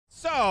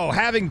So,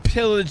 having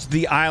pillaged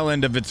the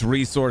island of its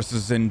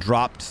resources and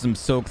dropped some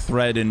silk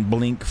thread and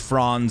blink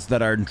fronds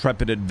that our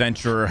intrepid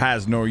adventurer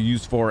has no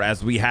use for,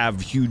 as we have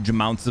huge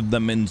amounts of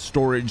them in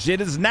storage,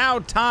 it is now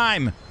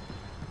time,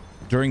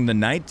 during the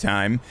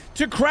nighttime,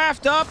 to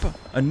craft up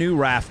a new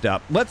raft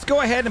up. Let's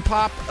go ahead and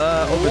pop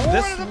over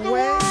this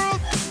way.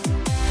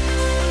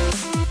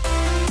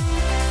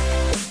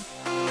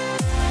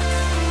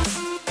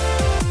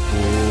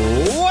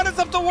 What is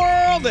up, the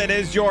world? It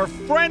is your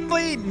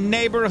friendly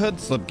neighborhood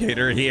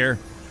slipgator here.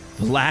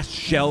 The Last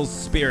Shell's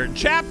Spirit.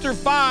 Chapter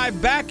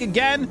 5, back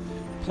again,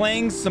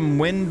 playing some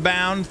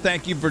Windbound.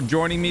 Thank you for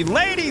joining me.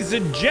 Ladies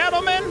and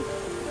gentlemen,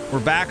 we're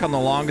back on the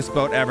longest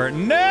boat ever.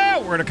 No,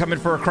 we're going to come in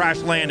for a crash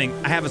landing.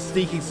 I have a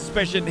sneaky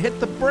suspicion. Hit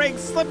the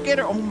brakes,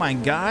 slipgator. Oh my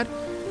God.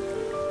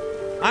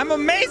 I'm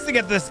amazing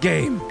at this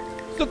game.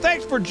 So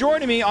thanks for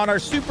joining me on our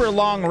super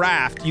long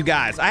raft, you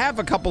guys. I have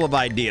a couple of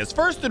ideas.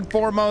 First and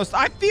foremost,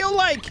 I feel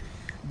like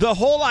the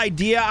whole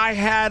idea I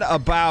had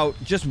about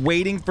just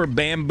waiting for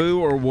bamboo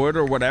or wood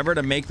or whatever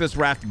to make this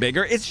raft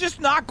bigger, it's just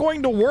not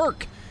going to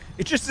work.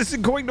 It just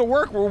isn't going to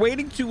work. We're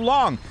waiting too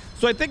long.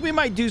 So I think we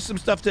might do some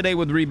stuff today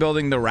with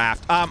rebuilding the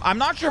raft. I'm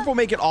not sure if we'll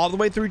make it all the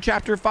way through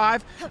chapter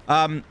 5,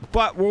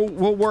 but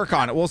we'll work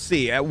on it. We'll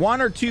see. At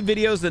 1 or 2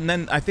 videos, and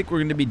then I think we're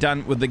going to be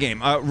done with the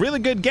game. Really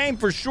good game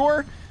for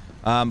sure.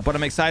 But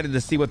I'm excited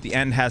to see what the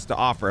end has to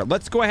offer.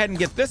 Let's go ahead and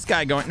get this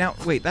guy going. Now,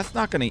 wait, that's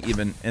not going to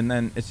even, and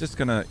then it's just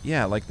going to,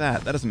 yeah, like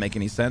that. That doesn't make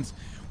any sense.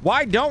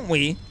 Why don't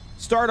we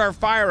start our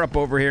fire up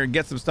over here and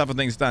get some stuff and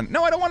things done?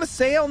 No, I don't want to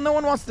sail. No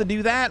one wants to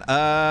do that.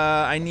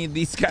 I need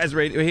these guys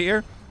right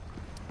here.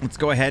 Let's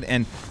go ahead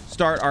and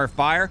start our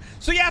fire.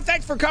 So yeah,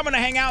 thanks for coming to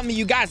hang out with me,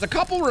 you guys. A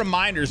couple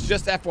reminders,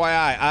 just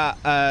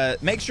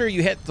FYI. Make sure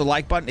you hit the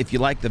like button if you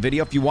like the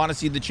video. If you want to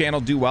see the channel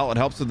do well, it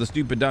helps with the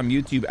stupid dumb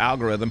YouTube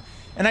algorithm.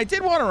 And I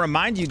did want to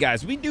remind you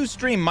guys, we do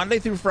stream Monday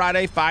through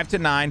Friday, 5 to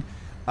 9,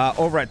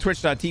 over at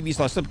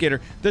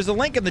twitch.tv/slipgator. There's a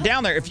link in the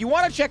down there. If you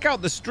want to check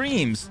out the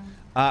streams,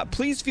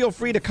 please feel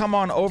free to come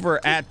on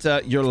over at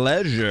your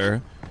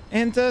leisure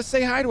and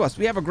say hi to us.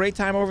 We have a great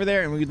time over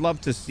there, and we'd love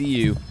to see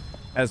you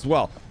as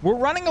well. We're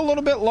running a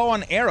little bit low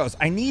on arrows.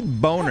 I need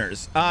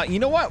boners. You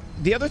know what?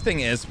 The other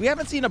thing is, we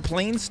haven't seen a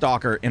plane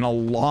stalker in a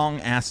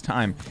long ass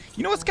time.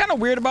 You know what's kind of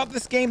weird about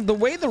this game? The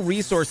way the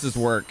resources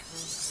work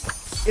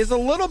is a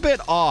little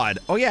bit odd.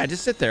 Oh yeah,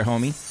 just sit there,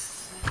 homie.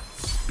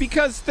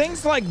 Because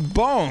things like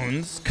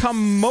bones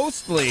come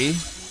mostly...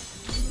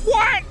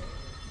 What?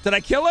 Did I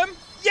kill him?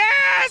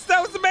 Yes,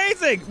 that was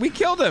amazing. We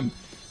killed him.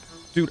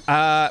 Dude,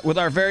 with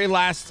our very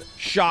last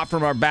shot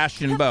from our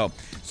bastion bow.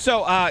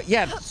 So,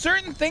 yeah,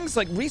 certain things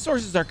like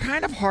resources are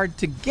kind of hard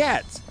to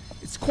get.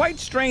 It's quite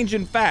strange,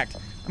 in fact.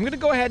 I'm going to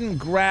go ahead and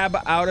grab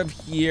out of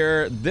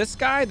here this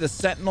guy, the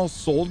Sentinel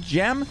Soul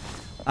Gem.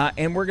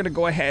 And we're going to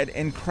go ahead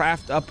and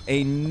craft up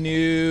a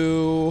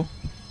new...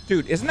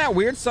 Dude, isn't that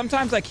weird?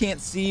 Sometimes I can't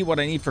see what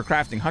I need for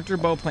crafting. Hunter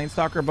bow,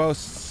 planestalker bow,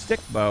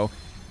 stick bow,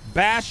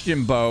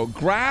 bastion bow,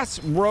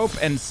 grass, rope,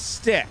 and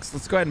sticks.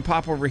 Let's go ahead and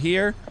pop over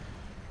here.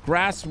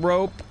 Grass,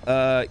 rope,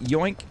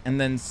 yoink,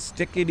 and then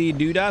stickity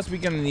doodas. We're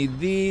going to need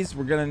these.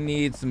 We're going to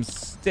need some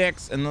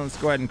sticks. And then let's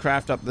go ahead and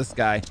craft up this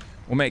guy.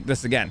 We'll make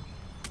this again.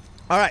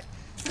 All right.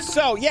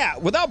 So, yeah,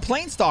 without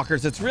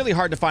planestalkers, it's really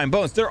hard to find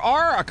bones. There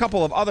are a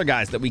couple of other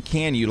guys that we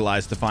can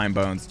utilize to find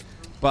bones,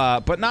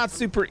 but not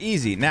super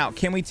easy. Now,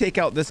 can we take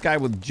out this guy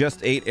with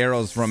just 8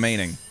 arrows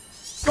remaining?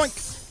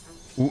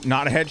 Yoink. Ooh,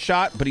 not a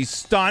headshot, but he's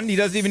stunned. He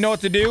doesn't even know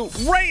what to do.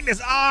 Right in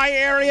his eye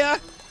area.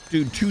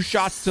 Dude, 2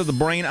 shots to the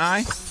brain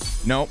eye.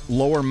 Nope,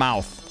 lower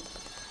mouth.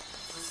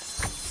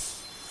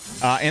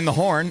 And the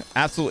horn,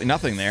 absolutely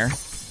nothing there.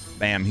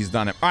 Bam, he's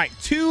done it. All right,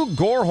 2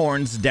 gore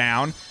horns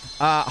down.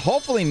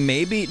 Hopefully,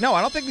 maybe... No,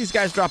 I don't think these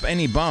guys drop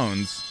any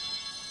bones.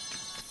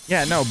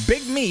 Yeah, no,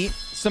 big meat,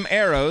 some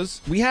arrows.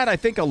 We had, I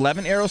think,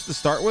 11 arrows to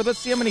start with. Let's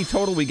see how many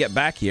total we get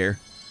back here.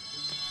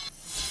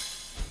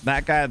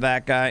 That guy,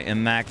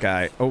 and that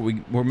guy. Oh,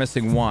 we're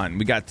missing 1.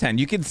 We got 10.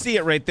 You can see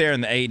it right there in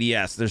the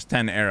ADS. There's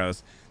 10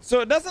 arrows. So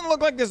it doesn't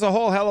look like there's a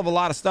whole hell of a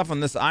lot of stuff on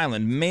this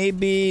island.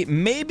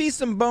 Maybe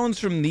some bones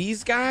from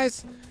these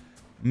guys.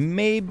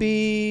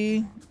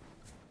 Maybe...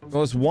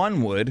 Goes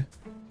 1 wood.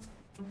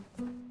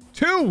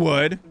 2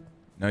 wood.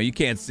 No, you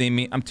can't see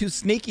me. I'm too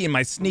sneaky in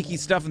my sneaky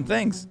stuff and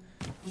things.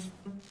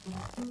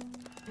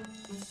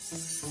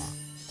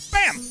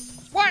 Bam!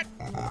 What?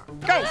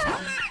 Go!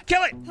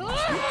 Kill it!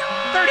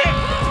 30!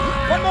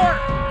 1 more!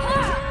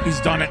 He's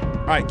done it.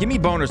 All right, give me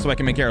boners so I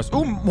can make arrows.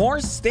 Ooh, more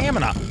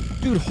stamina.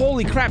 Dude,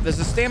 holy crap. There's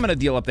a stamina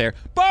deal up there.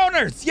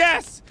 Boners!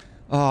 Yes!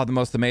 Oh, the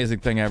most amazing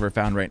thing I ever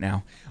found right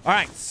now. All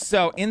right,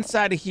 so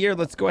inside of here,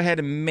 let's go ahead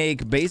and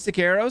make basic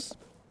arrows.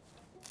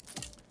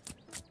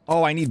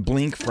 Oh, I need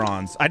blink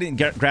fronds. I didn't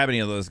grab any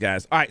of those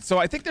guys. All right, so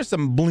I think there's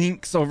some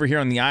blinks over here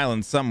on the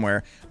island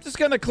somewhere. I'm just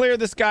going to clear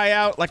this guy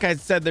out. Like I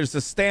said, there's a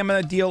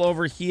stamina deal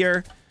over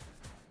here.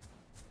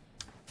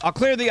 I'll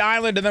clear the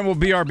island, and then we'll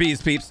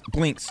BRBs, peeps.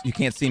 Blinks. You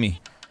can't see me.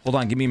 Hold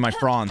on. Give me my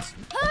fronds.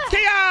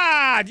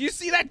 Kia! Do you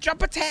see that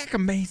jump attack?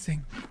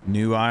 Amazing.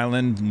 New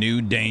island,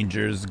 new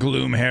dangers.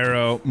 Gloom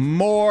Harrow.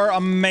 More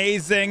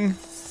amazing.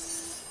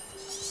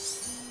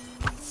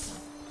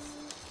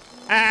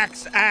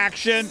 Axe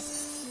action.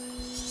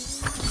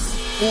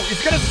 Oh,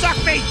 it's gonna suck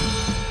me.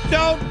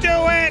 Don't do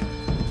it.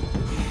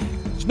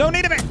 There's no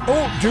need of it.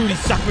 Oh, dude, he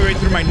sucked me right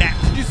through my neck.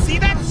 Did you see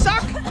that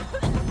suck?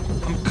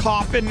 I'm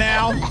coughing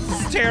now. This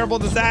is a terrible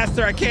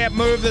disaster. I can't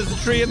move. There's a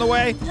tree in the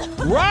way.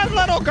 Run,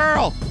 little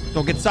girl.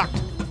 Don't get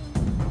sucked.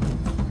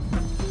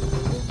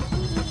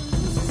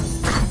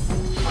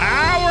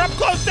 Ah, we're up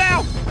close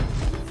now.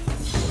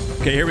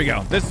 Okay, here we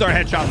go. This is our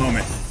headshot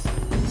moment.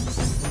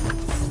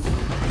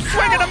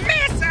 Swing and a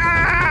miss.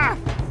 Ah!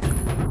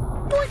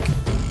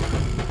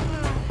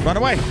 Run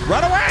away.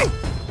 Run away.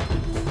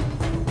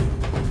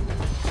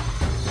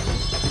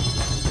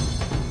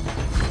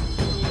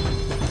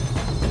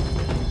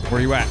 Where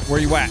you at? Where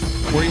you at?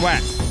 Where you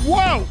at?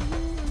 Whoa!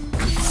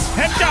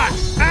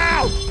 Headshot!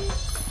 Ow!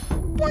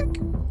 Boink.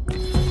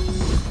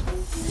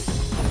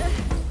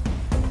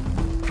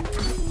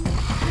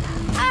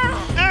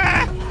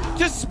 Ah!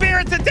 Just spear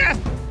it to death!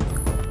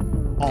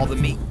 All the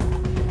meat.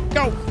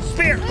 Go!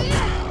 Spear!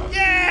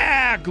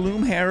 Yeah!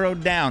 Gloom Harrow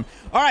down.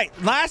 All right,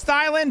 last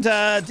island.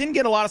 Didn't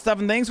get a lot of stuff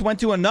and things. Went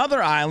to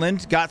another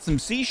island. Got some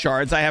sea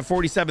shards. I have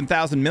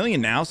 47,000 million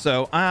now.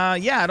 So,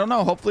 yeah, I don't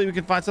know. Hopefully we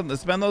can find something to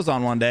spend those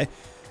on one day.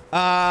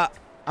 I'm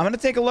going to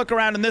take a look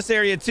around in this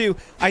area, too.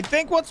 I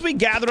think once we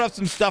gather up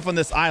some stuff on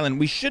this island,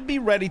 we should be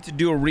ready to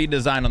do a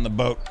redesign on the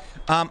boat.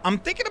 I'm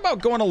thinking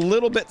about going a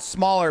little bit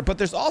smaller, but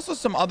there's also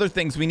some other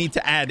things we need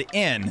to add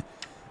in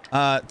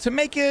to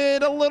make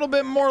it a little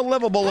bit more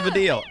livable of a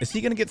deal. Is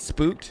he going to get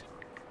spooked?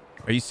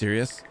 Are you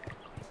serious?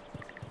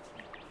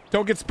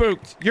 Don't get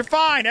spooked. You're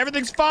fine.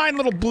 Everything's fine,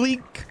 little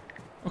Blink.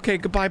 Okay,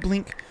 goodbye,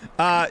 Blink.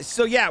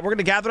 So yeah, we're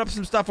gonna gather up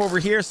some stuff over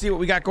here, see what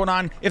we got going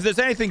on. If there's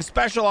anything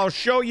special, I'll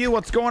show you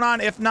what's going on.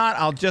 If not,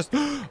 I'll just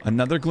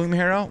another Gloom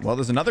Harrow. Well,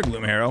 there's another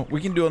Gloom Harrow.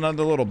 We can do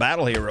another little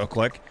battle here real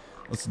quick.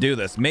 Let's do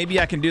this. Maybe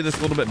I can do this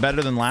a little bit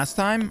better than last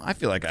time. I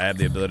feel like I have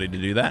the ability to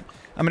do that.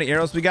 How many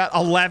arrows we got?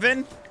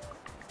 11.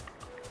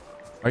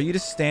 Are you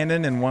just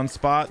standing in one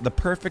spot? The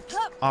perfect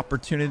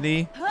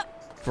opportunity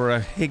for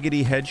a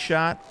higgity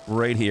headshot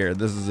right here.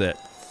 This is it.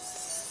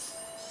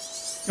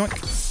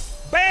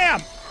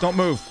 Bam! Don't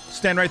move.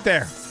 Stand right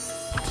there.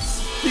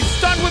 He's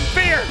stunned with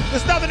fear.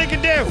 There's nothing he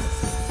can do.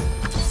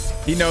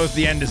 He knows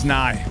the end is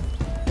nigh.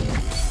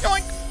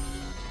 Yoink.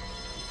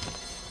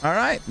 All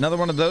right. Another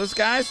one of those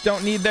guys.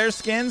 Don't need their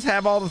skins.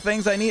 Have all the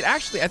things I need.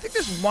 Actually, I think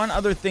there's one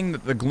other thing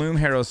that the Gloom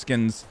Harrow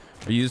skins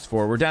are used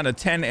for. We're down to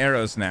 10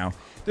 arrows now.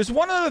 There's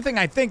one other thing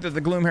I think that the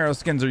Gloom Harrow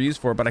skins are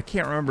used for, but I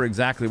can't remember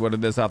exactly what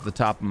it is off the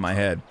top of my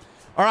head.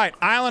 All right.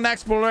 Island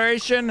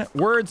exploration,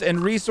 words and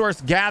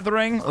resource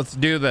gathering. Let's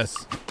do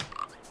this.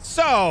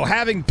 So,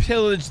 having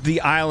pillaged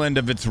the island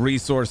of its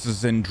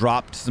resources and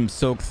dropped some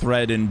silk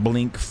thread and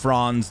blink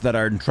fronds that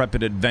our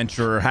intrepid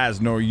adventurer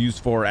has no use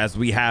for, as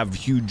we have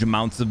huge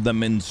amounts of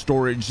them in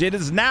storage, it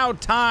is now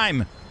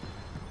time,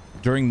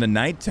 during the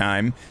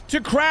nighttime,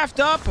 to craft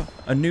up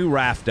a new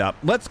raft up.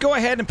 Let's go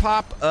ahead and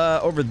pop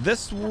over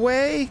this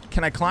way.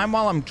 Can I climb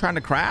while I'm trying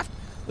to craft?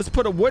 Let's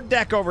put a wood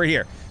deck over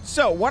here.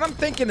 So, what I'm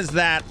thinking is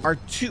that our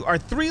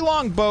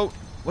 3-long boat...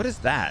 What is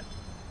that?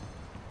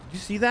 Did you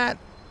see that?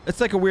 It's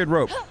like a weird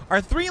rope.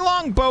 Our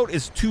 3-long boat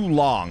is too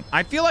long.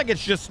 I feel like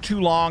it's just too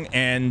long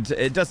and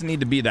it doesn't need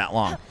to be that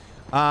long.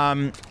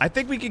 I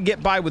think we could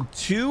get by with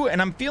 2,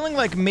 and I'm feeling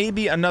like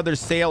maybe another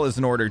sail is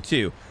in order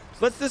too. So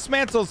let's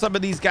dismantle some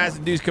of these guys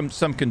and do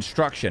some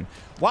construction.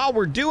 While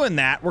we're doing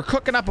that, we're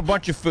cooking up a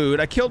bunch of food.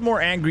 I killed more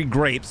angry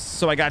grapes,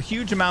 so I got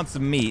huge amounts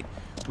of meat.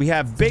 We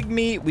have big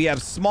meat. We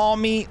have small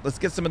meat. Let's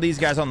get some of these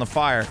guys on the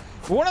fire.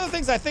 But one of the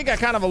things I think I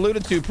kind of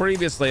alluded to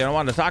previously and I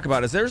wanted to talk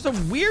about is there's a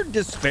weird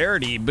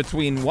disparity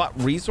between what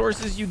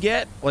resources you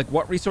get, like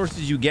what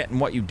resources you get and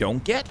what you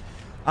don't get.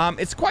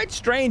 It's quite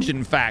strange,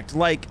 in fact.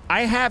 Like,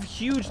 I have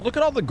huge... Look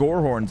at all the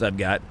gore horns I've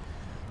got.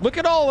 Look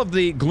at all of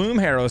the Gloom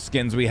Harrow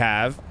skins we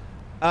have.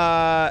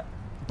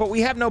 But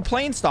we have no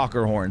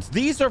Planestalker horns.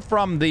 These are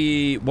from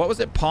the... What was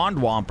it? Pond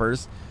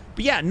Wompers.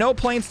 But yeah, no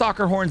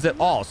Planestalker horns at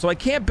all. So I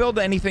can't build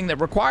anything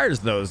that requires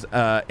those.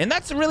 And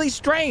that's really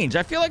strange.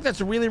 I feel like that's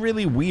really,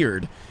 really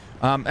weird.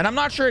 And I'm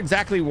not sure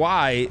exactly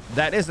why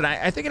that is. And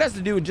I think it has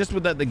to do just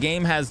with that the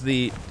game has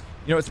the,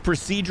 you know, it's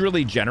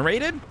procedurally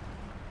generated.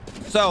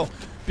 So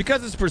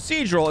because it's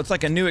procedural, it's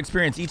like a new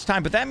experience each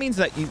time. But that means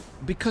that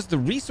because the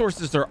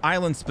resources are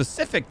island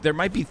specific, there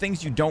might be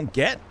things you don't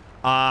get.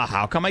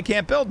 How come I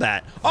can't build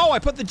that? Oh, I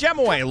put the gem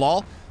away,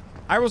 lol.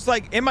 I was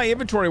like in my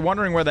inventory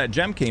wondering where that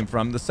gem came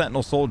from. The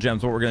Sentinel Soul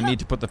Gem's what we're going to need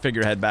to put the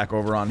figurehead back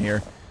over on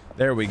here.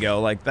 There we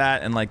go, like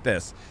that and like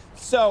this.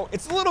 So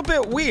it's a little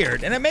bit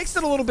weird and it makes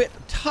it a little bit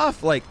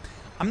tough. Like,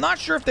 I'm not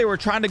sure if they were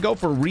trying to go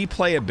for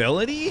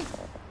replayability.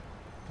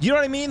 You know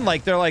what I mean?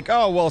 Like, they're like,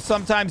 oh, well,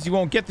 sometimes you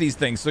won't get these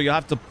things, so you'll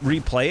have to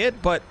replay it.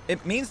 But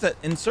it means that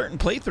in certain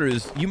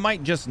playthroughs, you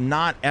might just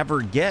not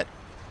ever get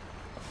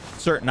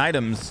certain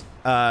items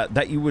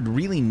that you would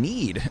really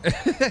need.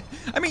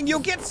 I mean, you'll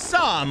get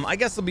some. I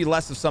guess there'll be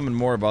less of some and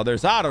more of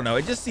others. I don't know.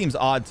 It just seems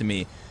odd to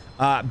me.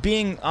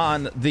 Being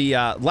on the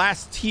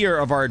last tier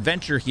of our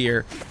adventure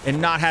here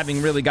and not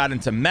having really got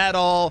into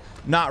metal,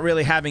 not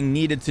really having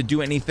needed to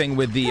do anything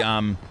with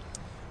the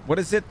what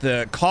is it?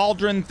 The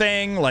cauldron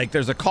thing. Like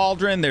there's a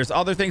cauldron, there's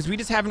other things. We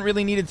just haven't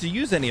really needed to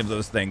use any of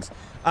those things.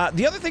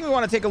 The other thing we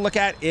want to take a look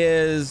at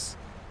is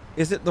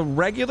it the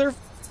regular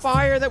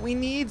fire that we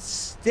need?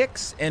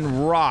 Sticks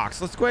and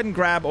rocks. Let's go ahead and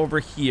grab over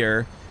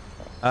here.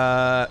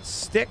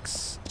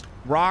 Sticks,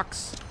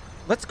 rocks.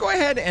 Let's go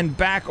ahead and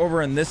back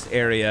over in this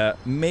area,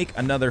 make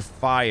another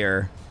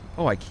fire.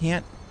 Oh, I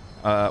can't.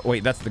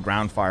 Wait, that's the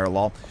ground fire,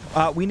 lol.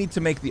 We need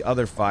to make the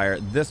other fire,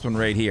 this one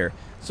right here.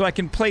 So I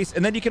can place,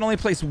 and then you can only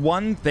place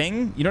one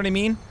thing. You know what I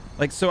mean?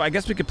 Like, so I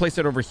guess we could place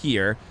it over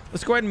here.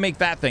 Let's go ahead and make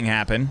that thing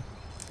happen.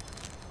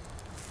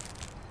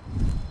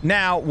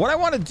 Now, what I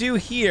want to do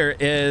here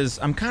is,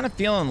 I'm kind of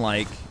feeling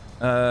like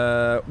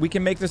we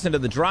can make this into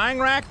the drying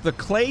rack, the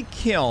clay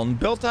kiln.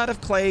 Built out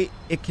of clay,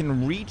 it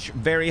can reach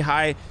very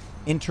high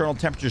internal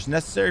temperatures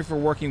necessary for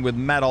working with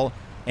metal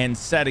and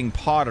setting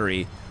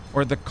pottery.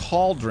 Or the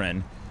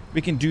cauldron.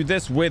 We can do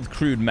this with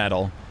crude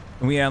metal.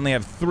 And we only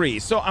have 3.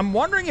 So I'm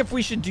wondering if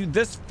we should do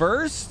this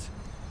first.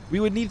 We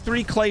would need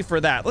 3 clay for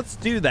that. Let's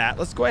do that.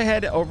 Let's go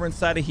ahead over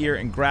inside of here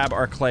and grab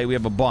our clay. We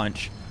have a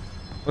bunch.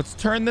 Let's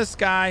turn this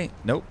guy.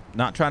 Nope,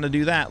 not trying to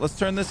do that. Let's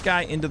turn this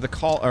guy into the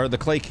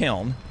clay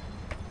kiln.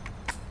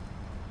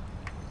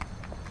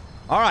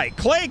 All right,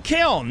 clay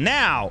kiln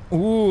now.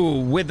 Ooh,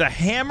 with a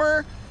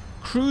hammer,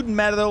 crude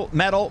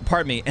metal,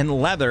 pardon me, and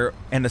leather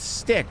and a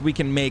stick, we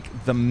can make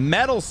the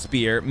metal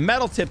spear,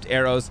 metal tipped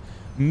arrows,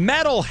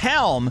 metal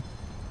helm,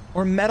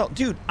 or metal.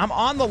 Dude, I'm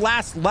on the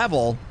last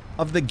level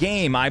of the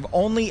game. I've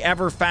only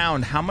ever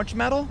found how much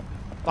metal?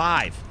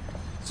 5.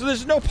 So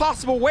there's no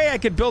possible way I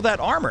could build that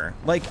armor.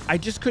 Like, I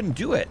just couldn't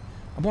do it.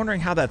 I'm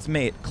wondering how that's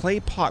made. Clay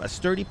pot, a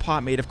sturdy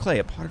pot made of clay.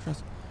 A pot of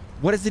trust.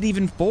 What is it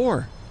even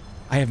for?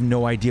 I have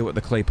no idea what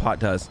the clay pot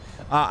does.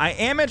 I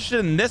am interested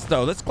in this,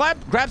 though. Let's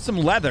grab some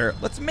leather.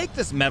 Let's make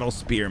this metal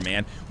spear,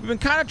 man. We've been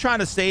kind of trying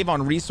to save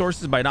on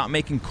resources by not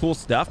making cool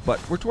stuff,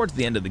 but we're towards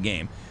the end of the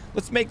game.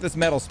 Let's make this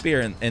metal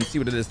spear and see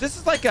what it is. This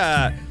is like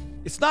a...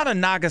 It's not a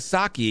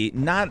Nagasaki.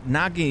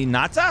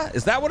 Naginata?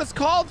 Is that what it's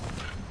called?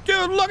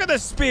 Dude, look at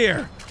this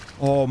spear.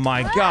 Oh,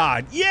 my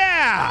God.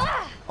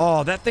 Yeah!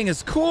 Oh, that thing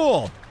is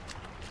cool.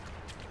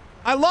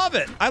 I love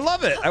it. I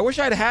love it. I wish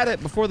I'd had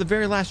it before the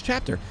very last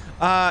chapter.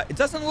 It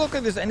doesn't look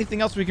like there's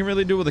anything else we can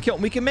really do with the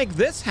kiln. We can make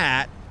this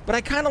hat, but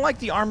I kind of like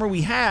the armor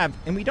we have,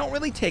 and we don't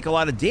really take a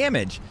lot of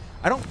damage.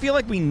 I don't feel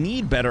like we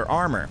need better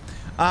armor.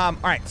 All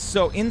right,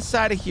 so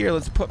inside of here,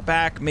 let's put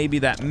back maybe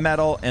that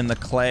metal and the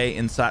clay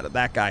inside of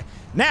that guy.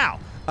 Now,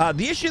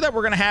 the issue that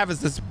we're going to have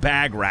is this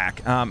bag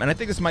rack, and I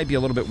think this might be a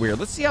little bit weird.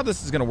 Let's see how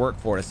this is going to work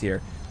for us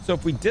here. So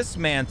if we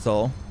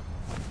dismantle...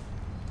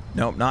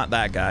 Nope, not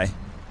that guy.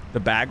 The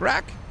bag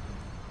rack?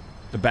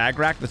 The bag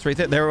rack that's right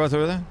there. There it was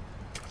over there.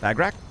 Bag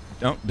rack?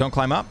 Don't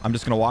climb up. I'm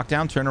just going to walk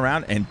down, turn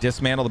around, and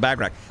dismantle the bag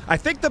rack. I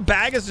think the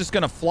bag is just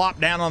going to flop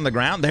down on the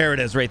ground. There it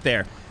is right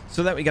there.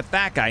 So that we got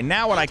that guy.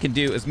 Now what I can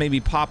do is maybe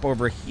pop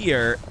over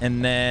here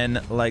and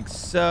then like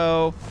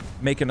so,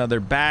 make another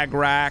bag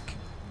rack.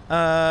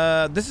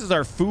 This is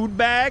our food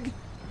bag.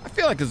 I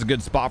feel like this is a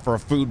good spot for a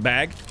food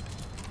bag.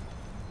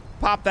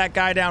 Pop that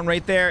guy down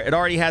right there. It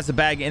already has a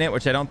bag in it,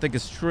 which I don't think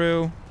is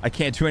true. I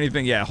can't do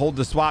anything. Yeah, hold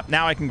the swap.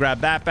 Now I can grab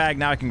that bag.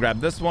 Now I can grab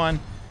this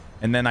one.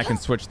 And then I can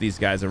switch these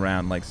guys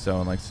around like so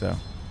and like so.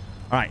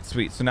 All right,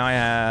 sweet. So now I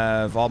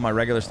have all my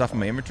regular stuff in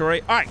my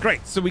inventory. All right,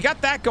 great. So we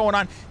got that going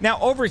on. Now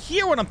over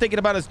here, what I'm thinking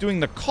about is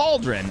doing the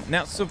cauldron.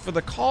 Now, so for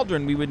the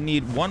cauldron, we would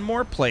need one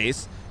more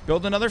place.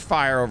 Build another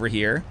fire over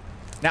here.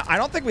 Now, I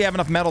don't think we have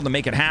enough metal to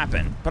make it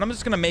happen, but I'm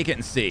just going to make it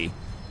and see.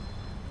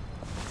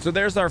 So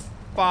there's our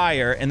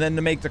fire. And then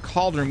to make the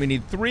cauldron, we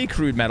need 3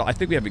 crude metal. I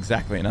think we have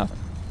exactly enough.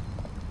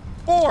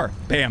 4.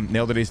 Bam.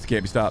 Nailed it. East.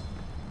 Can't be stopped.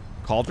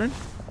 Cauldron.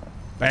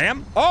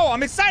 Bam. Oh,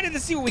 I'm excited to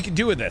see what we can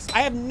do with this.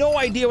 I have no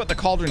idea what the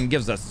cauldron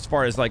gives us as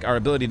far as like our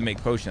ability to make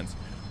potions.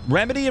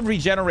 Remedy of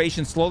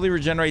regeneration slowly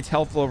regenerates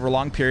health over a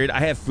long period. I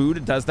have food.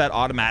 It does that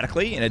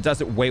automatically, and it does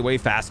it way, way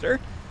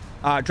faster.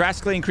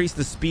 Drastically increase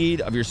the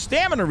speed of your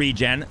stamina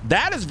regen.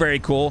 That is very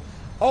cool.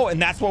 Oh,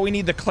 and that's what we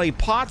need the clay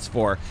pots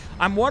for.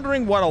 I'm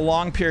wondering what a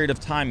long period of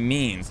time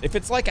means. If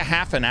it's like a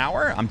half an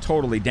hour, I'm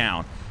totally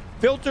down.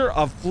 Filter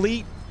of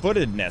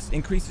fleet-footedness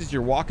increases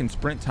your walk and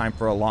sprint time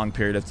for a long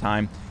period of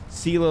time.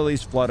 Sea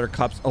lilies, flutter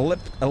cups,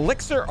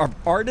 elixir of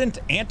ardent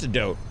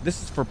antidote.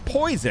 This is for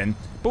poison,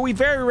 but we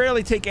very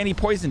rarely take any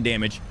poison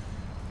damage.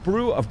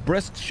 Brew of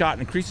brisk shot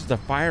increases the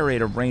fire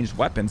rate of ranged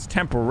weapons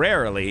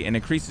temporarily and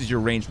increases your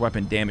ranged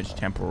weapon damage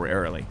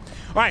temporarily.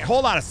 All right,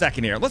 hold on a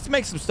second here. Let's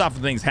make some stuff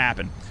and things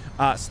happen.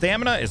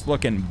 Stamina is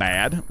looking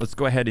bad. Let's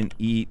go ahead and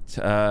eat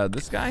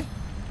this guy.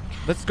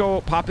 Let's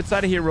go pop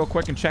inside of here real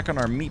quick and check on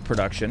our meat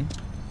production.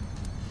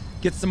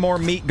 Get some more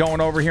meat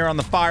going over here on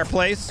the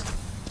fireplace.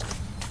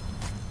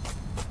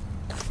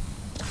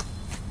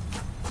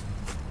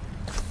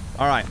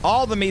 All right,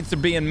 all the meats are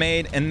being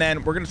made, and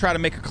then we're going to try to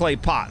make a clay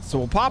pot. So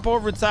we'll pop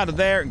over inside of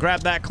there and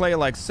grab that clay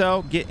like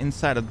so. Get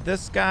inside of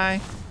this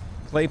guy.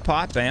 Clay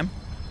pot, bam.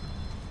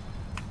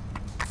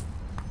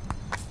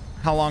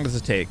 How long does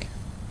it take?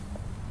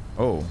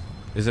 Oh,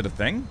 is it a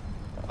thing?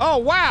 Oh,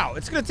 wow.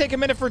 It's going to take a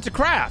minute for it to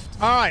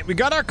craft. All right, we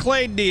got our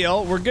clay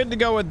deal. We're good to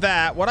go with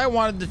that. What I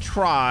wanted to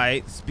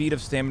try, speed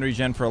of stamina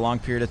regen for a long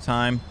period of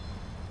time.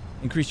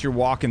 Increase your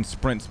walk and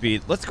sprint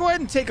speed. Let's go ahead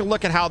and take a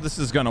look at how this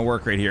is going to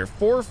work right here.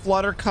 4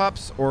 flutter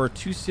cups or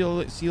 2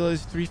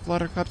 seals, 3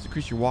 flutter cups.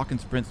 Increase your walk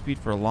and sprint speed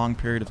for a long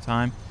period of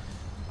time.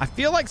 I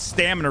feel like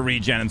stamina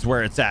regen is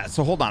where it's at.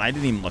 So hold on. I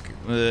didn't even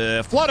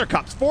look. Flutter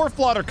cups. 4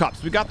 flutter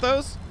cups. We got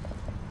those?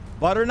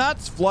 Flutter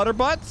nuts, flutter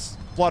butts,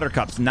 flutter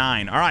cups.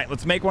 9. All right,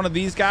 let's make one of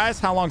these guys.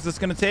 How long is this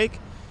going to take?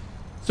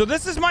 So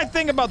this is my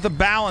thing about the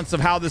balance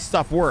of how this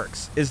stuff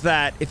works, is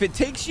that if it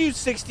takes you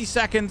 60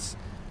 seconds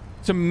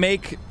to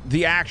make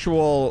the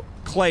actual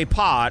clay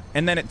pot,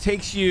 and then it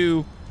takes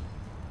you,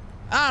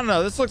 I don't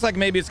know, this looks like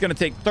maybe it's going to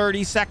take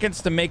 30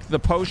 seconds to make the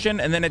potion,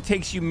 and then it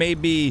takes you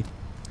maybe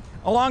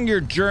along your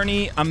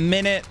journey a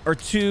minute or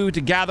 2 to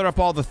gather up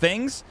all the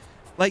things.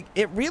 Like,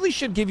 it really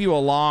should give you a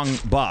long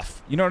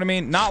buff. You know what I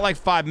mean? Not like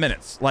 5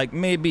 minutes. Like,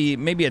 maybe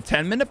a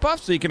 10-minute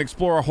buff so you can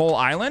explore a whole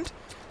island.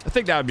 I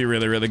think that would be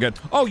really, really good.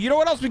 Oh, you know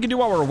what else we can do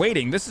while we're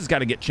waiting? This has got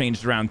to get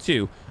changed around,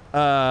 too.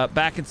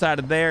 Back inside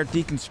of there,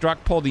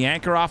 deconstruct, pull the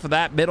anchor off of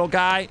that middle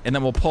guy, and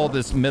then we'll pull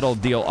this middle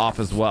deal off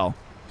as well.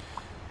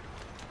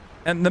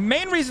 And the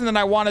main reason that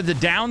I wanted to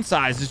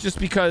downsize is just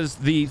because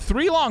the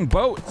 3-long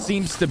boat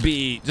seems to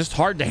be just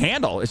hard to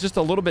handle. It's just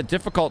a little bit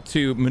difficult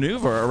to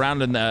maneuver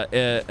around in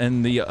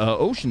the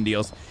ocean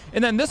deals.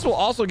 And then this will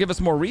also give us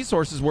more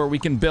resources where we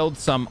can build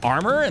some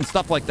armor and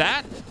stuff like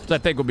that, which I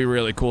think will be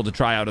really cool to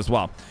try out as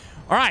well.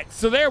 All right,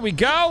 so there we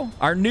go.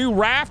 Our new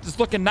raft is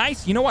looking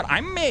nice. You know what?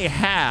 I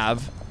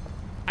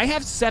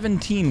have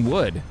 17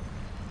 wood.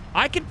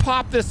 I could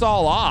pop this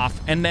all off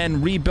and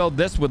then rebuild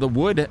this with a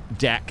wood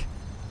deck.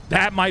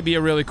 That might be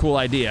a really cool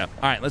idea.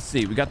 All right, let's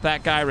see. We got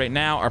that guy right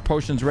now. Our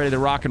potion's ready to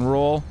rock and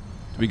roll.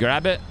 Do we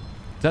grab it?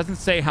 Doesn't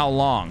say how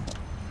long.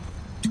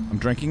 I'm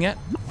drinking it.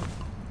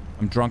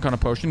 I'm drunk on a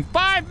potion.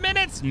 5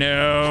 minutes?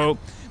 No.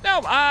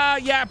 No,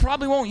 yeah, I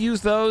probably won't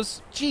use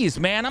those. Jeez,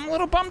 man, I'm a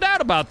little bummed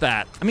out about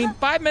that. I mean,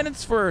 5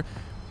 minutes for...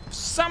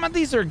 Some of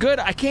these are good.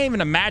 I can't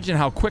even imagine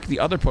how quick the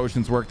other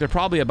potions work. They're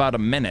probably about a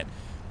minute.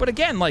 But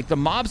again, like, the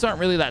mobs aren't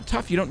really that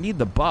tough. You don't need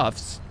the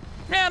buffs.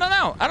 Yeah,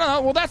 I don't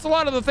know. Well, that's a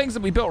lot of the things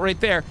that we built right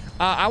there.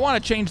 I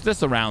want to change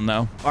this around,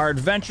 though. Our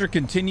adventure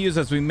continues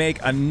as we make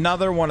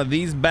another one of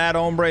these bad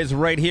hombres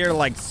right here,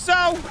 like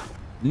so.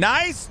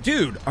 Nice.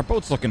 Dude, our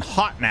boat's looking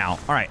hot now.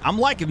 All right, I'm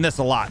liking this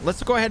a lot.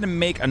 Let's go ahead and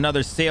make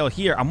another sail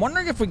here. I'm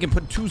wondering if we can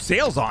put 2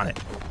 sails on it.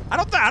 I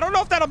don't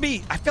know if that'll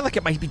be... I feel like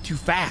it might be too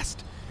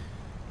fast.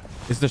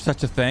 Is there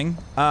such a thing?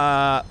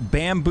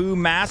 Bamboo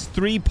mast,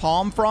 3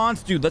 palm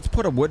fronds. Dude, let's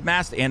put a wood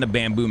mast and a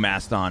bamboo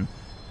mast on.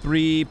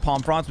 3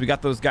 palm fronds. We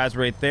got those guys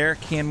right there.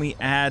 Can we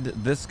add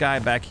this guy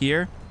back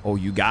here? Oh,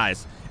 you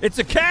guys. It's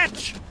a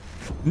catch!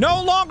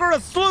 No longer a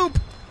sloop!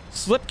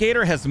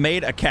 Slipgator has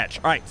made a catch.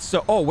 All right,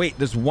 so... Oh, wait.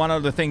 There's one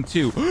other thing,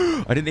 too.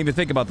 I didn't even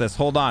think about this.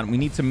 Hold on. We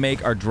need to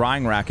make our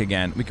drying rack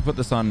again. We can put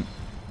this on...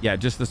 Yeah,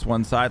 just this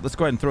one side. Let's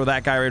go ahead and throw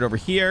that guy right over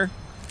here.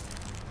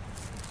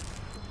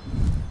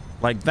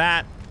 Like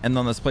that. And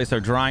then let's place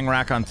our drying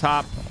rack on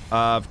top.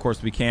 Of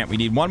course, we can't. We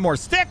need 1 more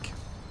stick.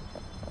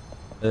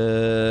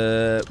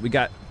 We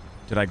got...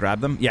 Did I grab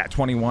them? Yeah,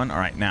 21. All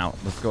right, now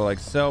let's go like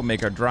so.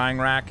 Make our drying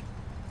rack.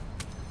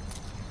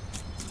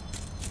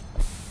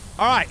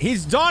 All right,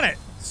 he's done it.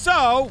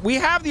 So we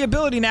have the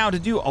ability now to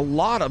do a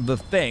lot of the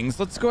things.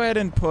 Let's go ahead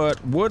and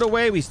put wood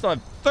away. We still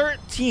have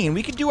 13.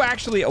 We could do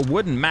actually a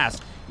wooden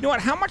mast. You know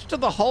what? How much do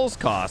the hulls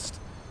cost?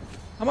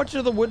 How much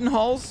are the wooden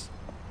hulls?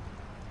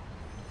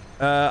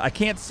 I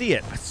can't see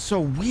it. That's so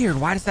weird.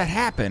 Why does that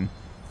happen?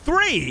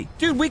 3.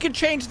 Dude, we could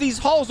change these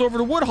hulls over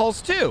to wood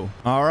hulls too.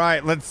 All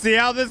right, let's see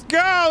how this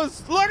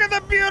goes. Look at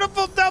the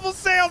beautiful double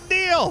sail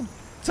deal.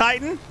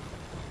 Titan,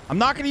 I'm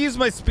not going to use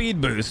my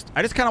speed boost.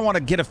 I just kind of want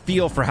to get a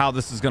feel for how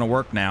this is going to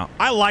work now.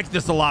 I like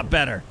this a lot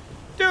better.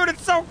 Dude,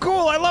 it's so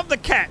cool. I love the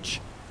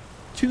catch.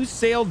 2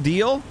 sail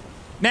deal.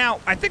 Now,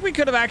 I think we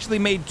could have actually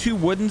made 2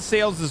 wooden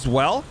sails as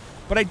well,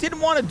 but I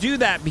didn't want to do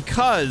that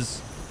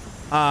because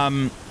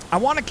I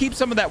want to keep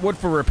some of that wood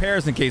for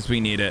repairs in case we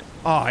need it.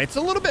 Oh, it's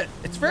a little bit,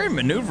 it's very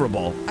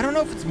maneuverable. I don't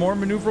know if it's more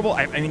maneuverable.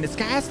 I mean, it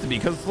has to be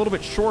because it's a little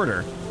bit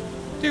shorter.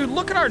 Dude,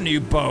 look at our new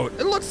boat.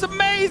 It looks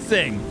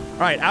amazing. All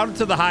right, out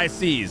into the high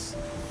seas.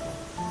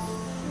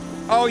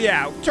 Oh,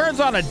 yeah, turns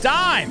on a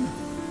dime.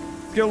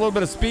 Let's get a little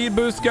bit of speed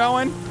boost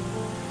going.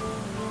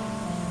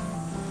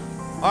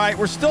 All right,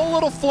 we're still a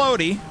little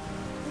floaty.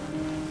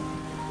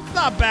 It's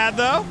not bad,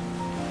 though.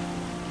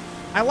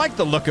 I like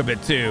the look of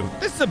it, too.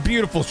 This is a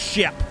beautiful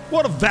ship.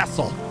 What a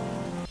vessel.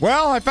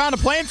 Well, I found a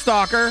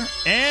planestalker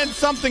and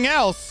something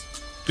else.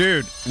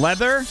 Dude,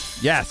 leather?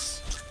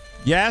 Yes.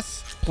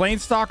 Yes.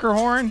 Planestalker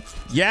horn?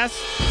 Yes.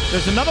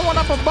 There's another one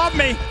up above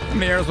me. How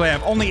many arrows do I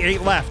have? Only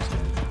 8 left.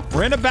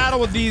 We're in a battle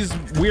with these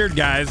weird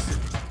guys.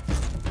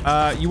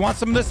 You want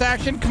some of this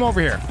action? Come over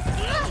here.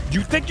 Do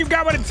you think you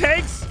got what it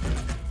takes?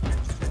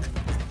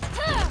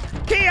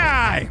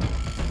 Ki!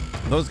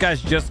 Those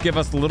guys just give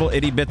us little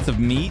itty bits of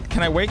meat.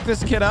 Can I wake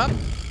this kid up?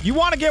 You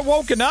want to get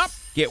woken up?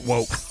 Get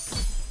woke.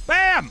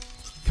 Bam!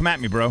 Come at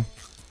me, bro.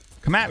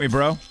 Come at me,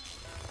 bro.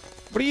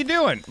 What are you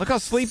doing? Look how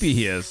sleepy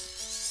he is.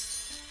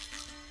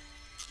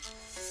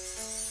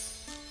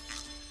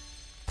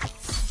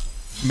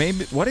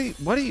 Maybe, what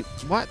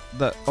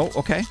the, oh,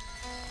 okay.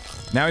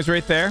 Now he's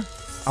right there.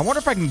 I wonder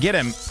if I can get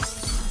him.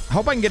 I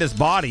hope I can get his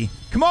body.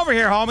 Come over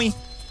here, homie.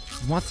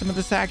 You want some of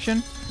this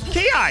action?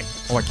 Ki!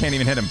 Oh, I can't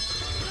even hit him.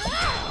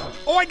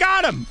 Oh, I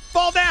got him.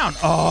 Fall down.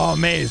 Oh,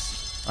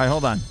 maze. All right,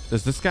 hold on.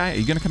 There's this guy. Are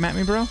you going to come at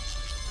me, bro?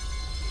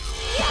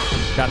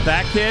 Got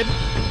that kid.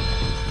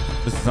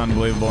 This is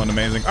unbelievable and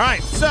amazing. All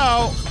right,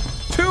 so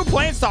 2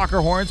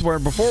 planestalker horns where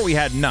before we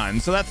had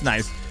none, so that's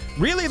nice.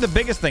 Really, the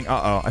biggest thing...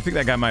 Uh-oh, I think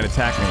that guy might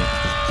attack me.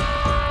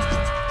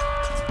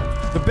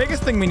 The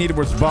biggest thing we needed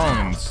was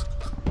bones.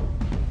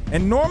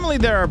 And normally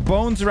there are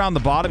bones around the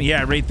bottom.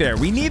 Yeah, right there.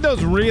 We need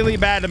those really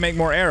bad to make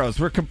more arrows.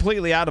 We're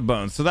completely out of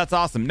bones, so that's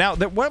awesome. Now,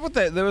 there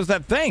was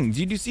that thing.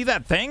 Did you see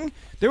that thing?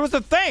 There was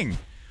a thing.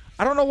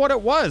 I don't know what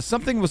it was.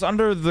 Something was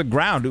under the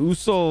ground.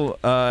 Usul,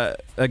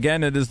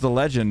 again, it is the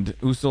legend.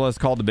 Usul has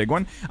called the big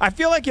one. I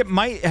feel like it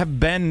might have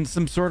been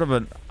some sort of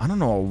I don't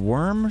know, a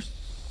worm or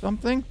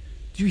something.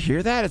 Do you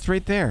hear that? It's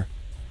right there.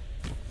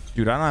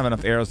 Dude, I don't have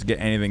enough arrows to get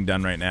anything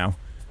done right now.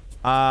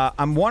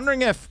 I'm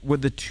wondering if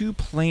with the 2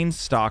 plane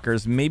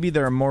stalkers, maybe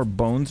there are more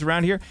bones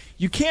around here.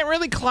 You can't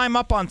really climb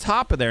up on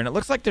top of there, and it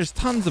looks like there's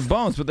tons of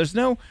bones, but there's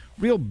no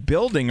real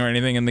building or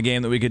anything in the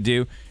game that we could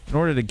do in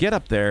order to get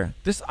up there.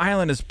 This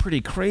island is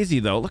pretty crazy,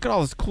 though. Look at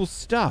all this cool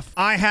stuff.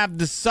 I have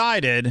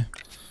decided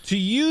to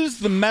use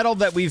the metal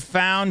that we've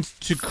found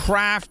to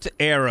craft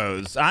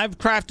arrows. I've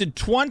crafted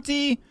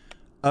 20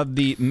 of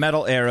the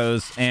metal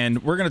arrows,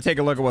 and we're going to take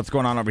a look at what's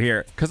going on over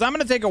here, because I'm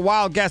going to take a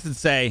wild guess and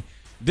say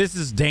this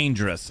is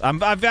dangerous. I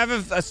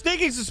have a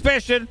sneaking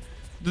suspicion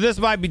that this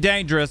might be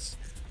dangerous.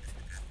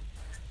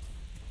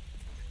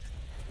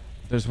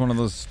 There's one of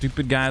those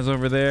stupid guys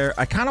over there.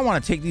 I kind of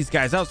want to take these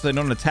guys out so they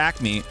don't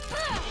attack me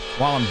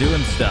while I'm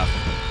doing stuff.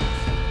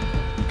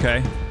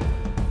 Okay.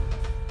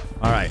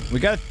 All right. We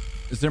got...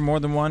 Is there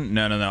more than one?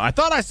 No. I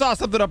thought I saw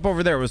something up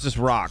over there. It was just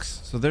rocks.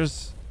 So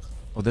there's...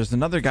 Oh, there's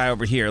another guy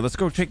over here. Let's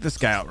go take this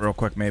guy out real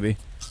quick, maybe.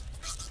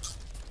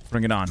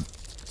 Bring it on.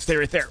 Stay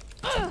right there.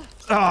 Oh,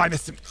 I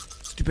missed him.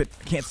 Stupid.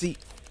 I can't see.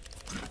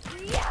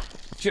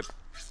 Chip.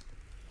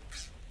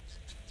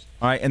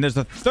 All right, and there's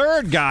a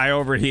third guy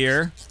over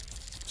here.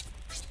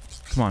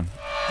 Come on.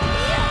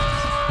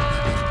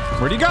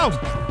 Where'd he go?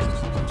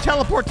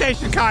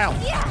 Teleportation, Kyle.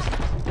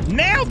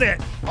 Nailed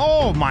it.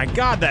 Oh, my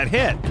God, that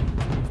hit.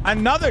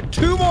 Another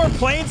 2 more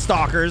plane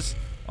stalkers.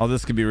 Oh,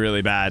 this could be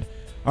really bad.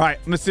 All right,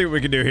 let's see what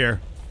we can do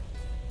here.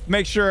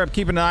 Make sure I'm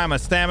keeping an eye on my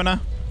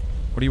stamina.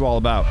 What are you all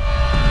about?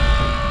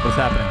 What's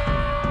happening?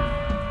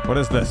 What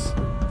is this?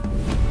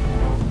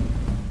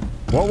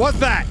 What was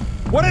that?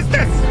 What is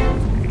this?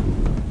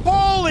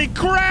 Holy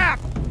crap!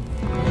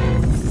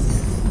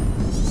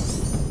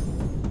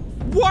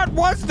 What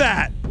was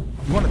that?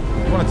 You want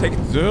to take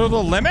it to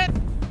the limit?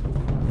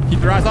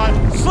 Keep your eyes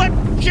on. Slip,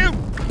 shoot.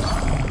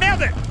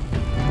 Nailed it.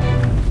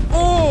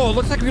 Oh,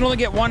 looks like we can only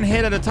get 1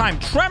 hit at a time.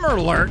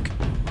 Tremor lurk.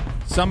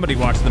 Somebody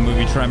watched the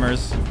movie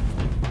Tremors.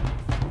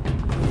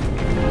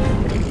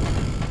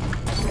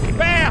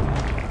 Bam!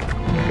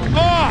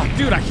 Oh,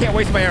 dude, I can't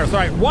waste my arrows. All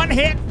right, 1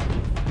 hit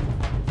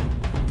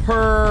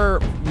per...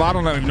 Well, I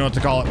don't even know what to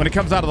call it when it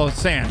comes out of the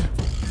sand.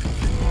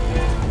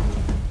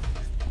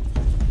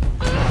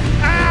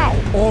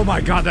 Ow! Oh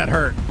my God, that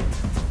hurt.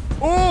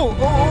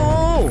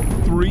 Oh!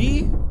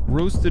 3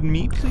 roasted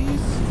meat,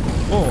 please.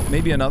 Oh,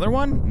 maybe another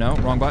one? No,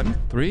 wrong button.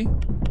 3.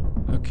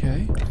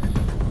 Okay.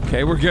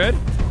 Okay, we're good.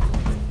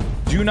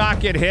 Do not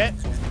get hit.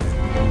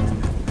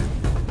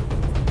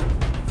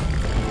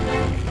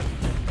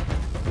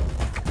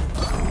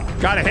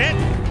 Got a hit.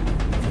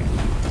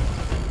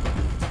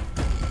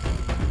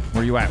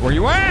 Where you at? Where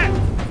you at?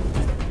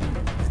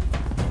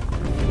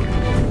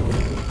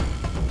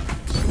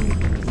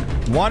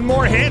 One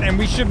more hit and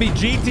we should be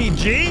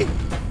GTG.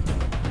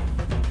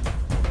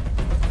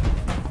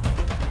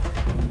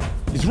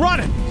 He's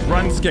running. He's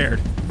running scared.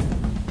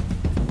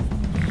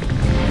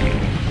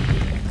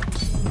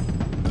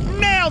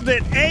 Nailed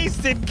it.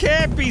 Aced it.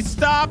 Can't be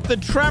stopped. The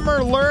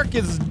tremor lurk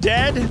is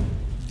dead.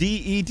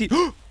 D-E-T.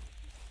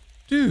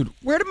 Dude,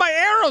 where did my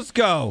arrows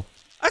go?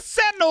 A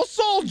sentinel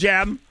soul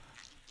gem.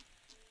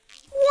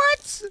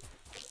 What?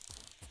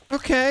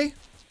 Okay.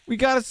 We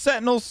got a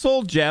sentinel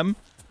soul gem.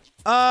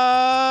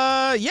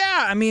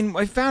 Yeah, I mean,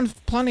 I found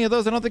plenty of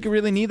those. I don't think I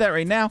really need that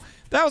right now.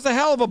 That was a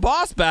hell of a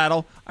boss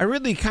battle. I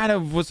really kind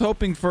of was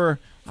hoping for,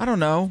 I don't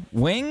know,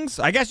 wings?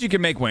 I guess you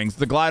can make wings.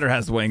 The glider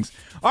has wings.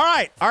 All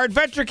right, our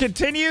adventure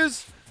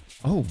continues.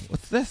 Oh,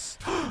 what's this?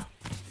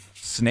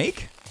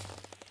 Snake?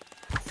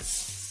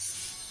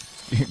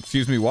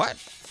 Excuse me, what?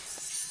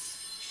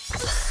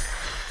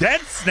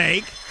 Dead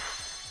snake?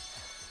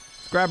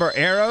 Let's grab our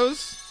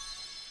arrows.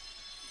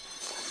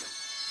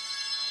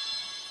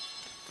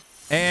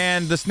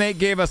 And the snake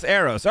gave us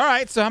arrows. All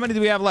right, so how many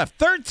do we have left?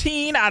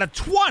 13 out of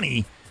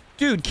 20.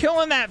 Dude,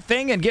 killing that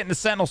thing and getting a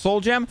Sentinel Soul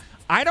Gem,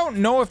 I don't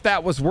know if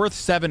that was worth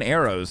 7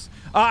 arrows.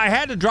 I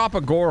had to drop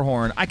a gore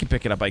horn. I can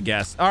pick it up, I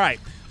guess. All right,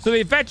 So the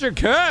adventure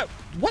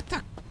what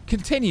the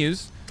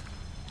continues.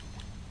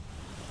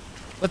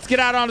 Let's get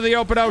out onto the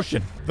open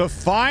ocean. The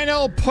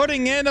final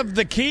putting in of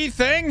the key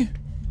thing.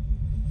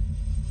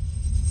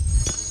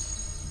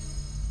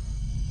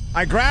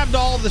 I grabbed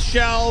all the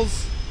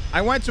shells.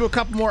 I went to a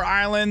couple more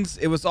islands.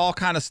 It was all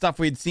kind of stuff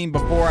we'd seen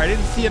before. I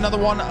didn't see another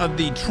one of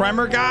the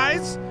tremor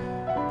guys,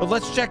 but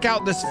let's check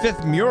out this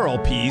 5th mural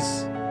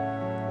piece.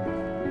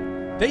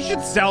 They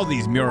should sell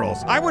these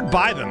murals. I would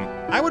buy them.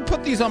 I would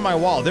put these on my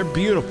wall. They're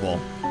beautiful.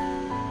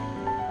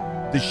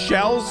 The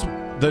shells,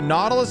 the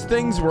Nautilus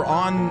things were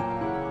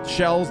on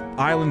shells,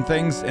 island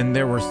things, and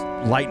there was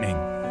lightning.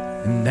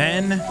 And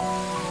then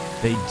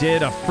they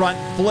did a front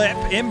flip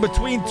in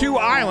between 2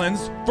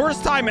 islands.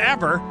 First time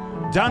ever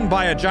done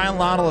by a giant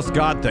Nautilus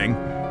god thing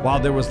while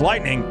there was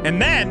lightning.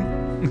 And then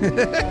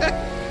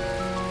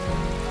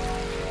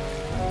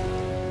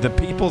the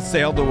people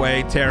sailed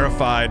away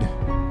terrified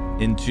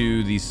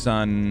into the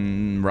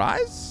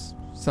sunrise?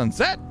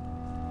 Sunset?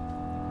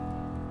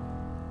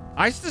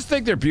 I just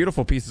think they're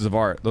beautiful pieces of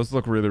art. Those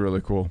look really, really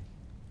cool.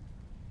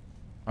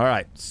 All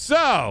right,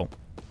 so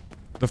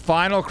the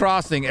final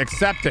crossing,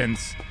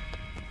 acceptance.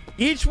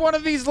 Each one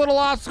of these little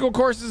obstacle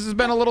courses has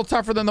been a little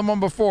tougher than the one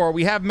before.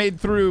 We have made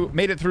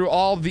it through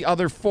all the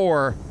other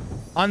 4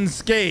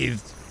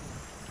 unscathed.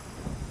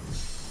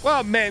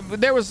 Well,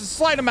 there was a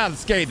slight amount of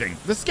scathing.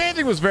 The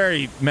scathing was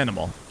very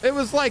minimal. It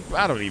was like,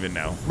 I don't even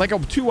know, like a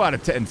 2 out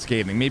of 10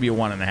 scathing, maybe a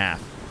 1.5.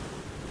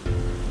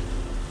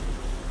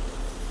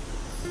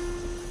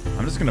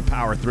 I'm just gonna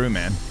power through,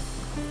 man.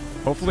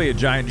 Hopefully a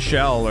giant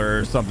shell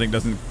or something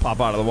doesn't pop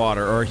out of the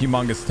water, or a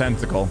humongous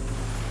tentacle.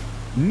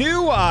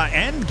 New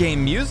end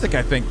game music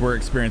I think we're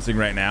experiencing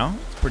right now.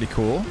 It's pretty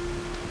cool.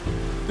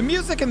 The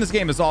music in this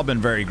game has all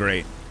been very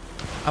great.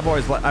 I've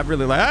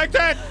really liked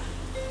it.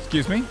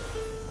 Excuse me.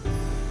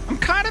 I'm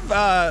kind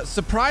of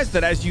surprised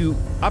that as you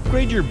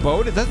upgrade your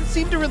boat, it doesn't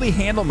seem to really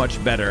handle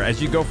much better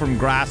as you go from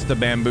grass to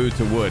bamboo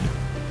to wood.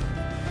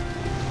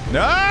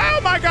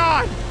 Oh my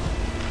god!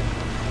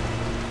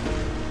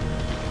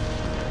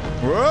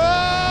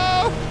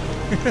 Whoa!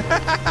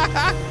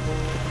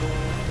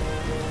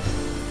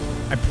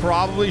 I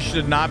probably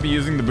should not be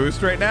using the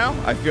boost right now.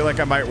 I feel like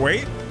I might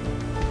wait.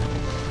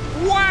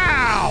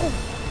 Wow!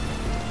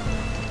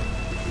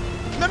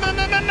 No, no,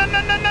 no, no, no,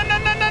 no, no, no, no,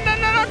 no, no, no,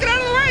 no, get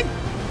out of the way!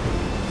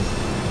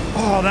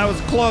 Oh, that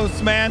was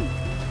close, man.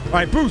 All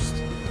right, boost.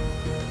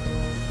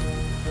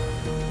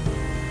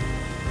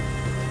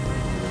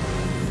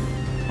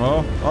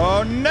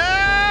 Oh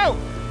no!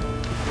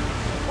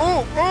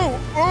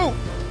 Oh!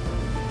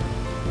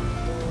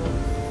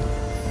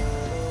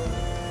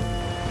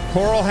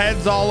 Coral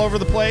heads all over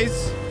the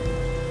place.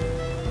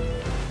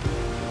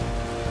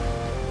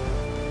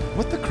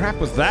 What the crap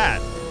was that?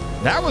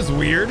 That was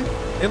weird.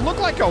 It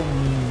looked like a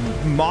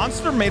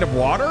monster made of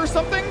water or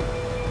something.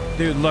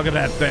 Dude, look at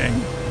that thing.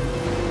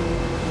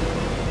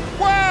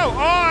 Whoa! Oh,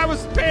 I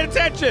was paying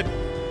attention.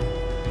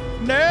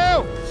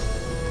 No!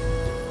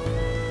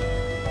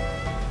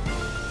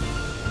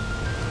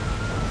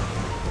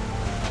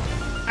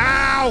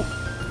 Ow!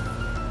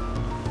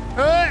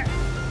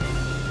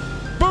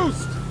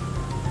 Boost!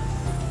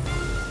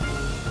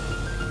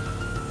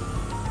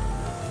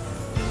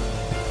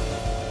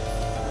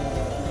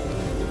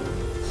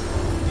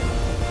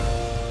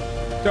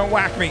 Don't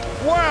whack me.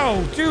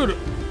 Whoa, dude.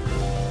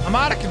 I'm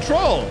out of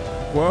control.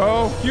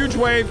 Whoa, huge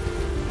wave.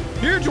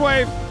 Huge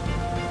wave.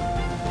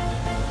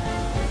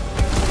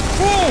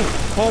 Whoa!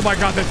 Oh my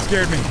god, that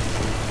scared me.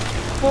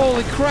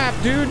 Holy crap,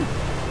 dude.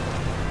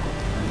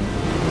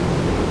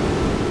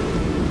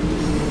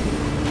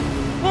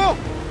 Whoa!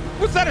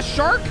 Was that a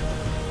shark?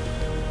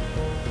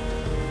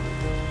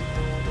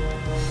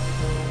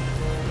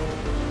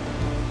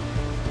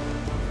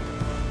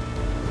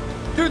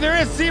 Dude, there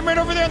is. See him right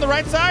over there on the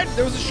right side?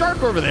 There was a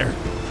shark over there.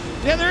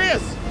 Yeah, there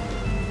is.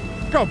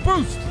 Go,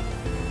 boost.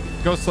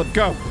 Go, slip,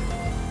 go.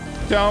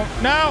 Don't.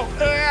 No.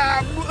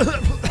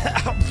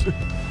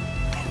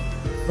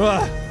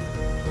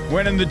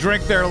 Went in the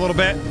drink there a little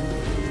bit.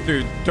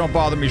 Dude, don't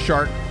bother me,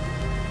 shark.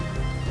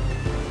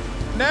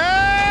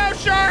 No,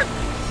 shark.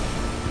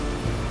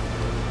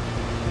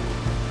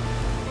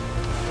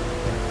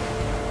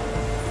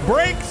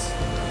 Brakes.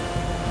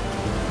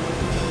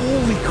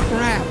 Holy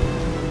crap.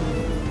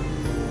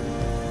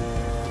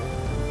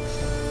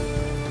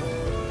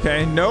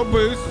 Okay, no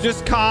boost,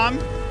 just calm.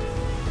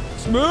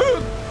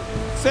 Smooth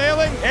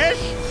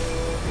sailing-ish.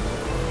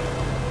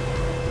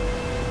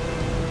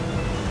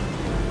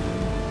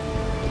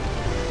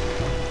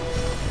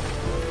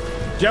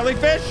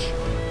 Jellyfish.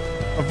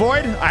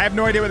 Avoid. I have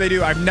no idea what they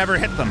do. I've never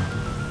hit them.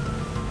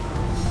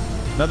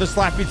 Another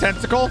slappy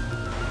tentacle.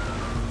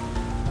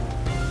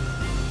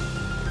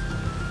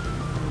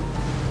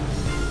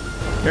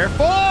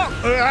 Careful.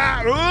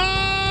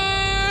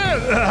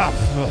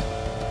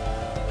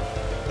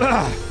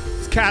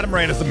 This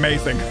catamaran is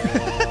amazing.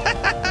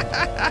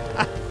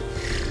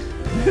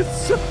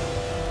 It's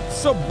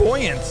so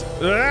buoyant.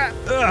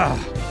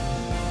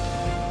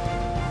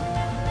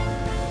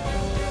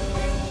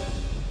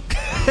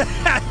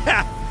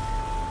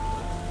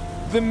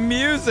 The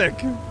music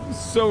is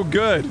so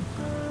good.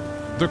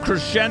 The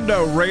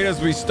crescendo right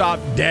as we stop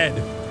dead.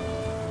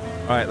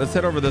 All right, let's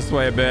head over this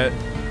way a bit.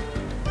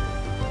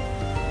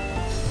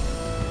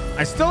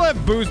 I still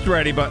have boost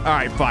ready, but all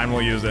right, fine,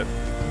 we'll use it.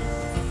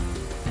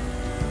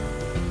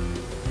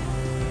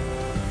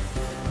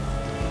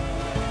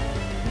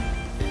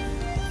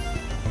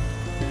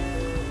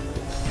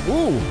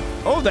 Ooh.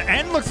 Oh, the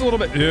end looks a little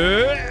bit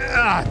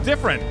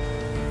different.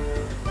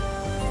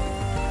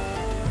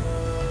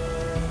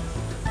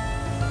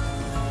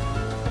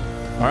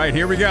 All right,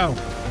 here we go.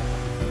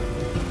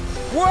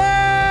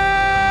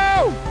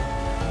 Whoa!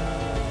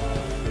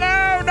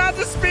 No, not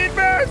the speed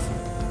boost!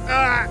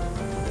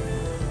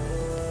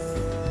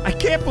 I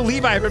can't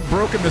believe I haven't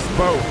broken this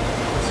boat.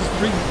 This is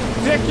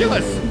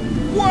ridiculous.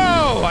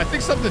 Whoa! I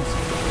think something's...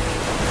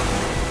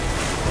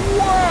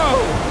 Whoa!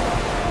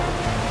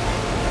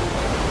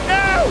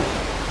 No!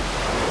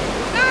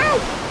 No!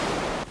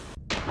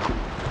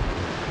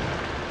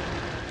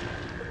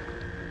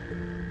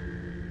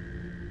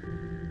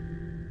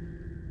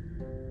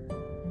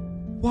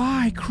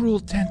 Why, cruel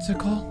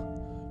tentacle?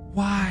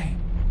 Why?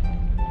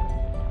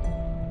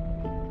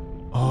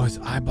 Oh, his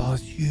eyeball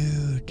is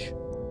huge.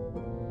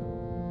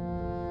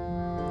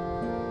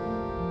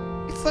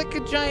 It's like a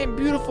giant,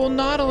 beautiful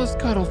Nautilus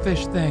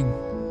cuttlefish thing.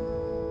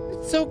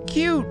 It's so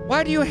cute.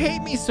 Why do you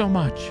hate me so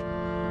much?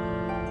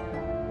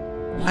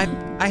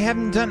 I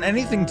haven't done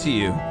anything to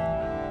you.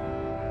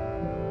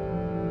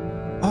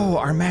 Oh,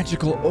 our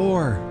magical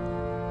ore.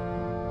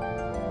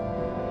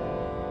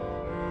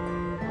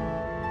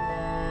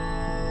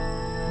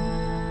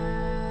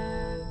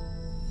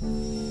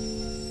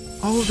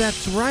 Oh,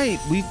 that's right.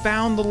 We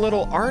found the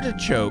little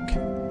artichoke.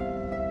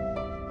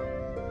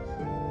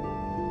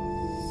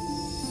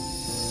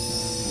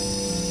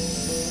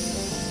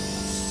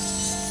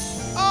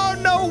 Oh,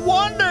 no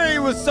wonder he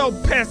was so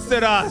pissed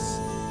at us.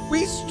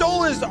 We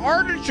stole his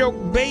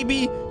artichoke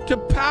baby to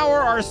power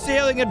our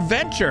sailing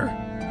adventure.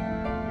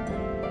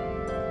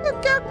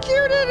 Look how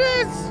cute it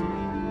is.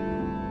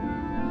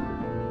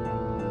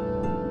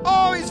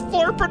 Oh, he's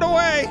flirping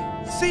away.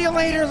 See you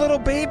later, little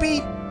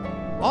baby.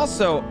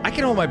 Also, I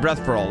can hold my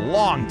breath for a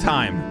long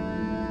time.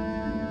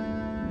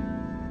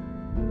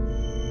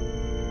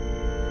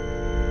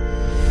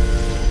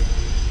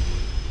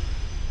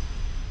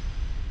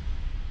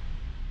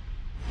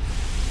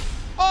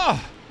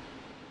 Oh!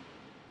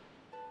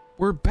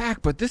 We're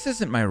back, but this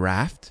isn't my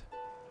raft.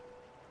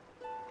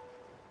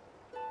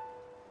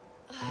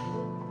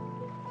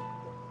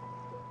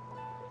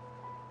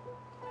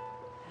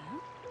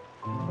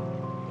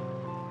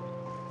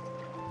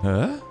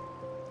 Huh?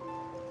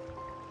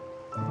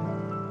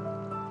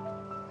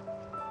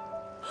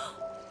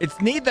 It's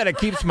neat that it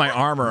keeps my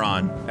armor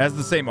on. It has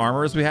the same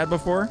armor as we had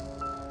before.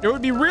 It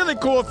would be really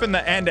cool if in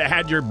the end it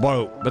had your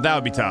boat, but that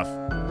would be tough.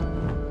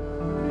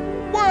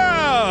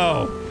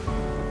 Whoa!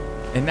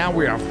 And now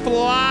we are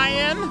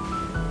flying.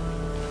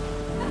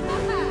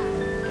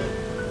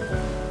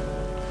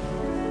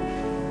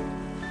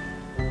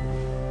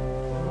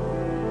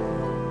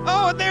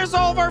 Oh, and there's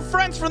all of our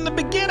friends from the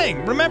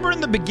beginning. Remember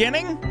in the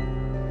beginning?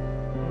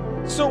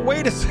 So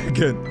wait a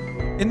second.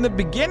 In the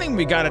beginning,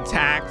 we got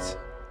attacked.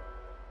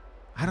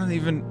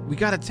 We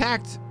got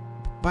attacked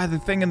by the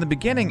thing in the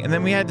beginning, and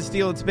then we had to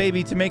steal its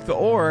baby to make the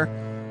ore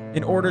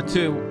in order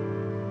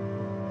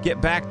to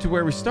get back to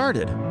where we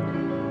started.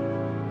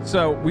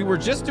 So we were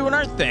just doing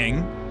our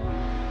thing.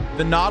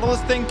 The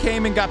Nautilus thing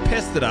came and got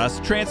pissed at us,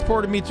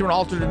 transported me to an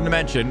alternate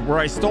dimension where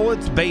I stole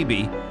its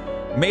baby,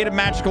 made a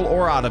magical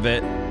ore out of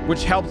it,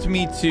 which helped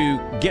me to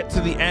get to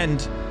the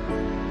end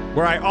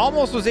where I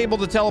almost was able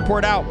to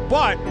teleport out,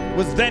 but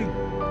was then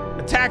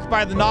attacked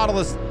by the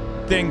Nautilus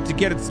thing to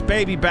get its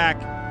baby back,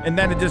 and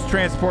then it just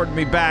transported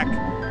me back.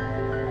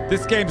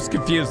 This game's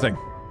confusing.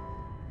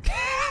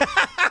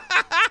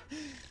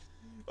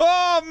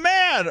 Oh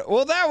man,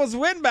 well that was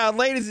Windbound,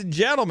 ladies and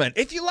gentlemen.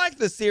 If you like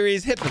the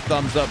series, hit the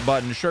thumbs up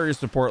button. Show your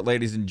support,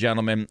 ladies and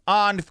gentlemen,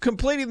 on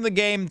completing the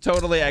game.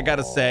 Totally, I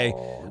gotta say,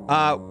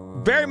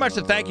 very much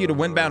a thank you to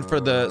Winbound for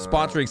the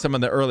sponsoring some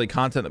of the early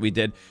content that we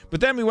did,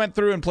 but then we went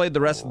through and played the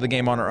rest of the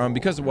game on our own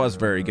because it was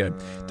very good.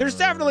 There's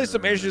definitely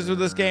some issues with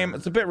this game.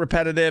 It's a bit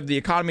repetitive. The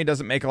economy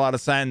doesn't make a lot of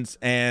sense,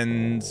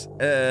 and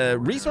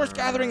resource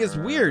gathering is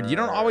weird. You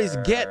don't always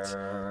get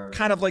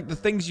kind of like the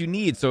things you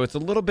need, so it's a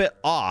little bit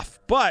off.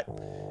 But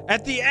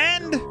at the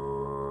end,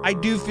 I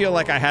do feel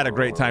like I had a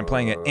great time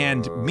playing it,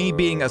 and me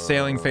being a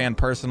sailing fan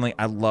personally,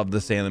 I love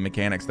the sailing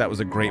mechanics. That was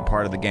a great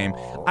part of the game.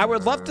 I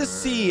would love to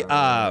see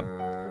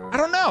I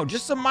don't know,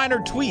 just some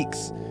minor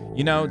tweaks,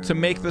 you know, to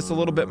make this a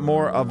little bit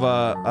more of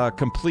a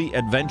complete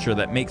adventure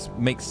that makes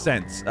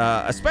sense,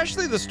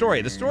 especially the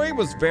story. The story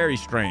was very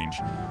strange.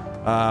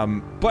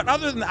 But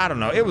other than, I don't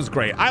know, it was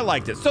great. I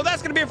liked it. So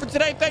that's going to be it for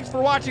today. Thanks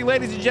for watching,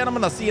 ladies and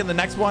gentlemen. I'll see you in the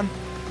next one.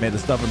 May the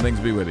stuff and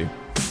things be with you.